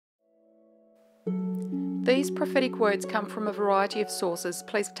These prophetic words come from a variety of sources.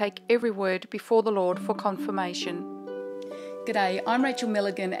 Please take every word before the Lord for confirmation. G'day, I'm Rachel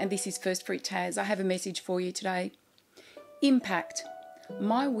Milligan and this is FirstFruitTas. I have a message for you today. Impact.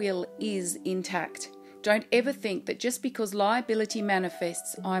 My will is intact. Don't ever think that just because liability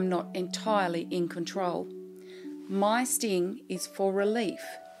manifests, I'm not entirely in control. My sting is for relief.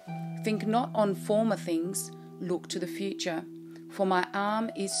 Think not on former things, look to the future. For my arm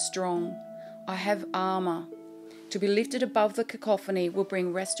is strong. I have armour. To be lifted above the cacophony will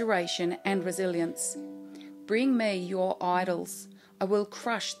bring restoration and resilience. Bring me your idols. I will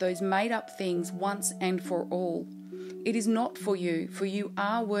crush those made-up things once and for all. It is not for you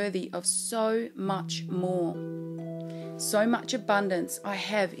are worthy of so much more. So much abundance I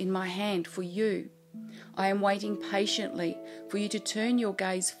have in my hand for you. I am waiting patiently for you to turn your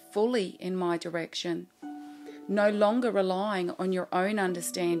gaze fully in my direction. No longer relying on your own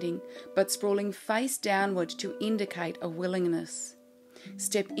understanding, but sprawling face downward to indicate a willingness.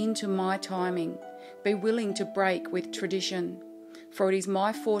 Step into my timing. Be willing to break with tradition, for it is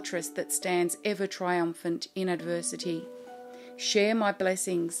my fortress that stands ever triumphant in adversity. Share my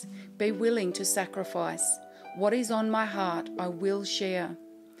blessings. Be willing to sacrifice. What is on my heart I will share.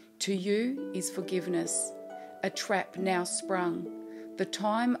 To you is forgiveness, a trap now sprung. The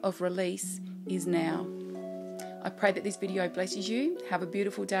time of release is now. I pray that this video blesses you. Have a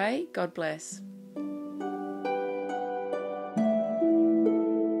beautiful day. God bless.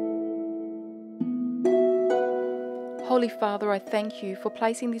 Holy Father, I thank you for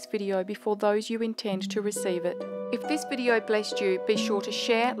placing this video before those you intend to receive it. If this video blessed you, be sure to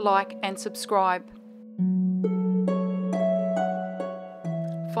share, like, and subscribe.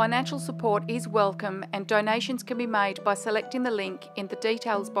 Financial support is welcome and donations can be made by selecting the link in the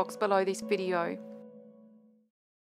details box below this video.